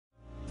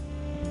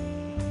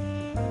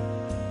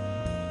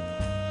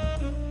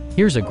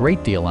Here's a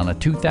great deal on a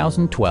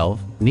 2012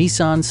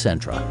 Nissan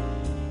Sentra.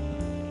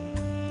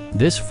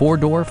 This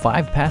four-door,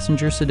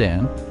 five-passenger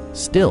sedan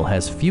still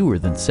has fewer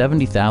than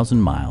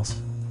 70,000 miles.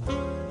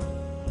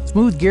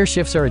 Smooth gear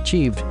shifts are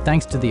achieved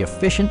thanks to the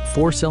efficient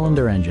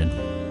four-cylinder engine.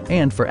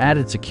 And for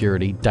added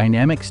security,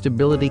 dynamic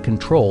stability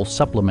control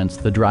supplements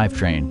the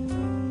drivetrain.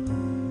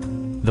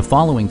 The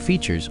following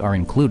features are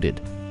included: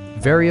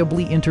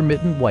 variably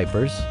intermittent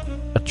wipers,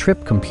 a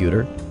trip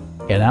computer,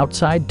 an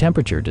outside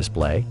temperature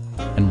display,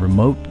 and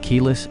remote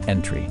keyless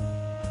entry.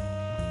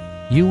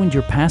 You and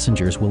your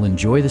passengers will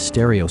enjoy the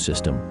stereo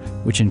system,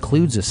 which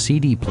includes a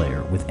CD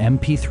player with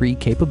MP3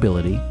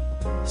 capability,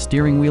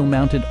 steering wheel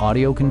mounted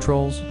audio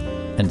controls,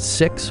 and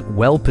 6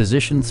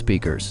 well-positioned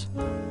speakers.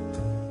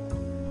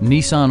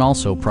 Nissan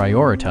also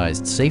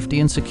prioritized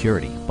safety and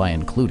security by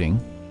including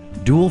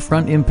dual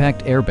front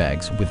impact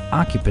airbags with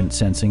occupant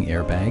sensing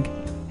airbag,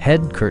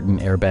 head curtain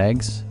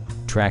airbags,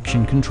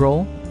 traction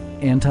control,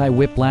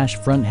 anti-whiplash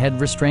front head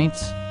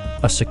restraints,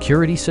 a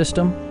security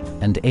system,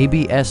 and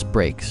ABS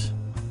brakes.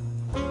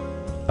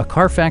 A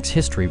Carfax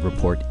history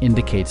report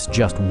indicates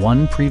just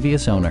one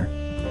previous owner.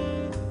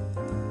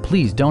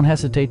 Please don't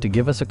hesitate to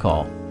give us a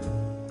call.